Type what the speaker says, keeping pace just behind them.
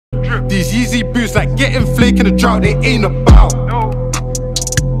These easy boosts like getting flake in the drought, they ain't about.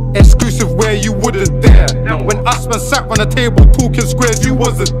 Exclusive where you wouldn't dare. When us man sat round the table talking squares, you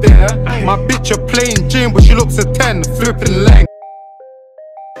wasn't there. My bitch a playing Jane, but she looks a 10, flipping length.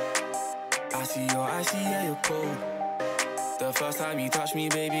 I see your eyes, yeah, you're cold. The first time you touched me,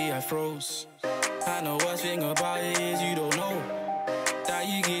 baby, I froze. And the worst thing about it is you don't know that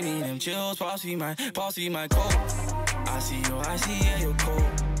you give me them chills, pass me my coat. I see your eyes, yeah, you're cold.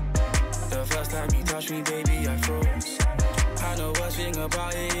 The first time you touched me, baby, I froze. And the worst thing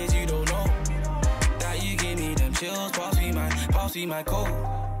about it is you don't know that you give me them chills, pass me my coat.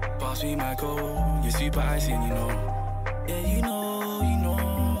 Pass me my coat, you're super icy and you know. Yeah, you know, you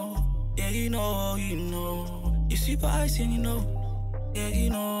know. Yeah, you know, you know. You're super icy and you know. Yeah, you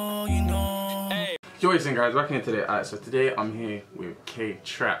know, you know. Hey. Yo, listen guys, back in today. Alright, so today I'm here with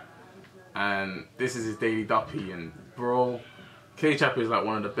K-Trap. And this is his daily Duppy, and bro, K-Trap is like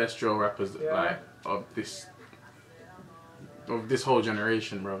one of the best drill rappers like of this whole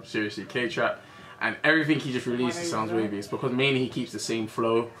generation, bro. Seriously, K-Trap, and everything he just releases sounds wavy. It's because mainly he keeps the same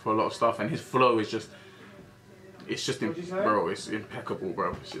flow for a lot of stuff, and his flow is just, bro, it's impeccable,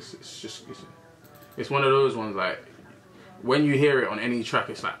 bro. It's one of those ones like when you hear it on any track,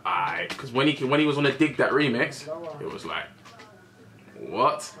 it's like aight. Because when he was on the Dig That remix, it was like,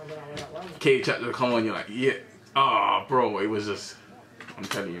 what? K-Trap to come on, you're like, yeah. Ah, bro, it was just, I'm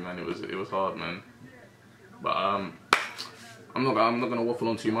telling you, man, it was hard, man. But I'm not gonna waffle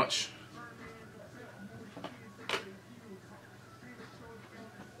on too much.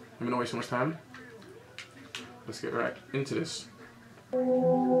 I'm not waste so much time. Let's get right into this. Bro,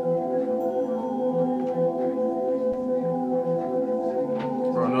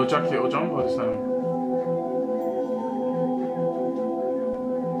 no jacket or jumper this time.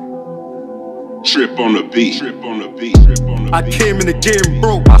 Trip on the beat, trip on the beat, trip on the beat. I came in the game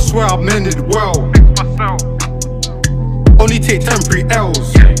broke, I swear I mended well. Only take temporary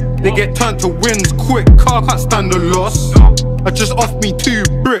L's. They get turned to wins quick, car can't stand the loss. I just off me 2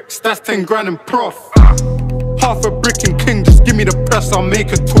 bricks, that's 10 grand in prof. Half a brick and king, just give me the press, I'll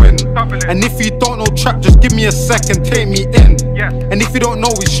make a twin. And if you don't know trap, just give me a second, take me in. And if you don't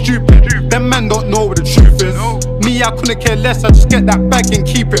know, he's stupid. Them men don't know what the truth is. Me, I couldn't care less, I just get that bag and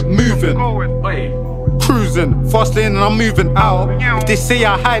keep it moving. Cruising, fast lane and I'm moving out. If they say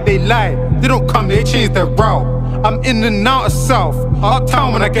I hide, they lie. They don't come, they change their route. I'm in and out of south,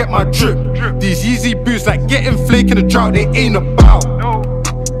 uptown when I get my drip. These easy boosts like getting flake in the drought, they ain't about.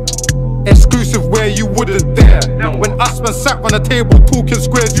 Exclusive where you wouldn't dare. When us man sat round the table talking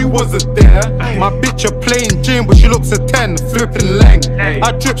squares, you wasn't there. My bitch a playing Jane, but she looks a 10, flipping length.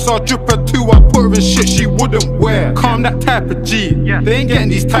 I drip, so I drip her too, I put her in shit she wouldn't wear. Calm that type of G, they ain't getting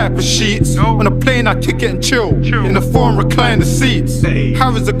these type of sheets. On a plane I kick it and chill, in the foreign recline the seats.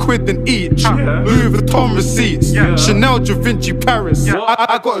 Harry's a quid in each, Louis Vuitton receipts, Chanel, Da Vinci, Paris.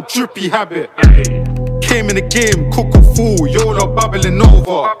 I got a drippy habit. Came in the game, cook a fool, YOLO bubbling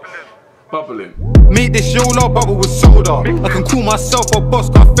over. Made this YOLO bubble with soda. I can call myself a boss,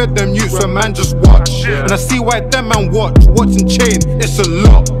 cause I fed them youths when man just watch. And I see why them man watch. Watching chain, it's a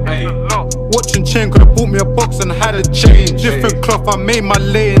lot. Watching chain, could've bought me a box and had a chain. Different cloth, I made my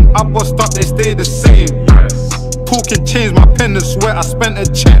lane. I bust up, they stay the same. Talking chains, my pendants wet, I spent a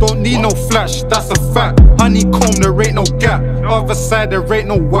check. Don't need no flash, that's a fact. Honeycomb, there ain't no gap. Other side, there ain't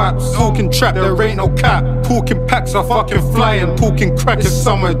no waps. Talking trap, there ain't no cap. Talking packs are fucking flying. Talking crack is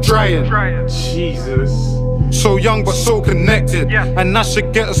somewhere drying. Jesus. So young but so connected. And I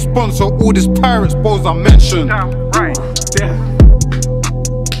should get a sponsor. All these pirates balls I mentioned.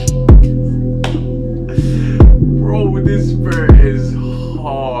 Bro, this spirit is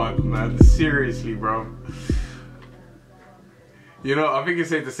hard, man. Seriously, bro. You know, I think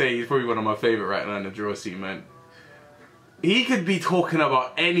it's safe to say he's probably one of my favorite right now in the drill scene, man. He could be talking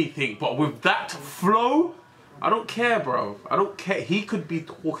about anything, but with that flow, I don't care, bro. I don't care. He could be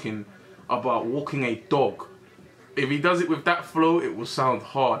talking about walking a dog. If he does it with that flow, it will sound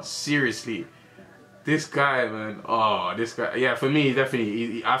hard. Seriously. This guy, man. Oh, this guy. Yeah, for me,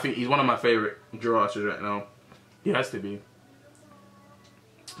 definitely. I think he's one of my favorite drill artists right now. He has to be.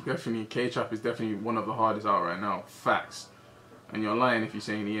 Definitely. K-Trap is definitely one of the hardest out right now. Facts. And you're lying if you're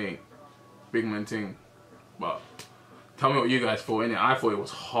saying he ain't. Big man thing. But tell me what you guys thought, innit? I thought it was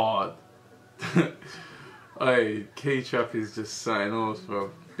hard. Hey, K-Trap is just something else,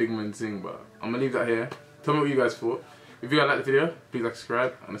 bro. Big man thing, but I'm gonna leave that here. Tell me what you guys thought. If you guys liked the video, please like,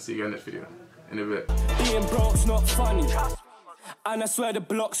 subscribe, and I'll see you guys next video. In a bit. Being broke's not funny. And I swear the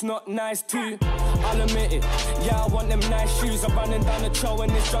block's not nice too. I'll admit it. Yeah, I want them nice shoes. I'm running down the trail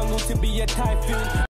in this jungle to be a typhoon.